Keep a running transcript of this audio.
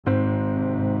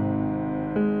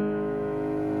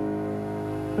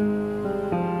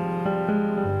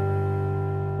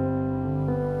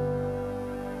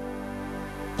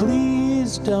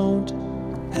don't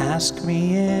ask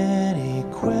me any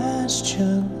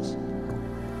questions.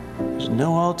 There's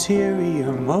no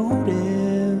ulterior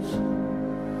motive.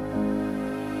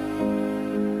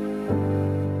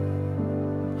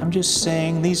 I'm just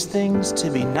saying these things to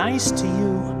be nice to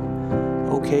you.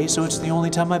 Okay, so it's the only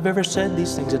time I've ever said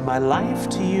these things in my life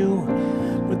to you.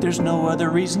 But there's no other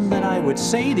reason that I would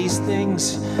say these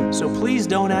things. So please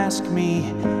don't ask me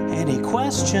any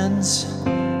questions,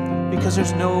 because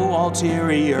there's no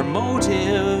ulterior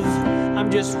motive. I'm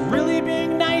just really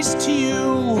being nice to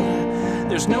you.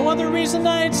 There's no other reason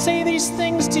I'd say these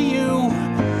things to you.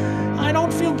 I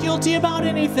don't feel guilty about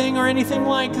anything or anything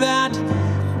like that.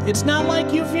 It's not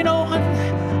like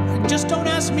just don't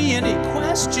ask me any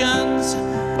questions,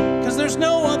 because there's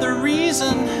no other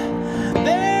reason.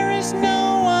 There is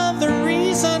no other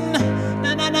reason.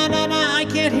 Nah, I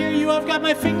can't hear you. I've got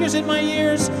my fingers in my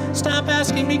ears. Stop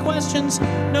asking me questions.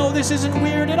 No, this isn't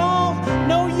weird at all.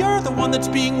 No, you're the one that's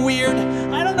being weird.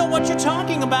 I don't know what you're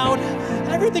talking about.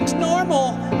 Everything's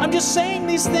normal. I'm just saying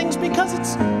these things because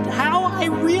it's how I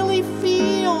really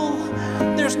feel.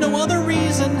 There's no other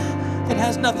reason. It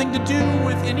has nothing to do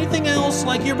with anything else,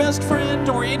 like your best friend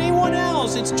or anyone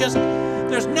else. It's just,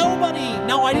 there's nobody.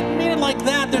 No, I didn't mean it like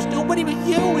that. There's nobody but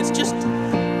you. It's just,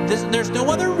 there's no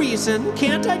other reason.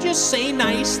 Can't I just say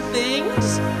nice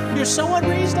things? You're so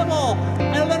unreasonable.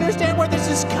 I don't understand where this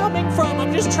is coming from.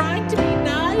 I'm just trying to be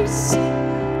nice.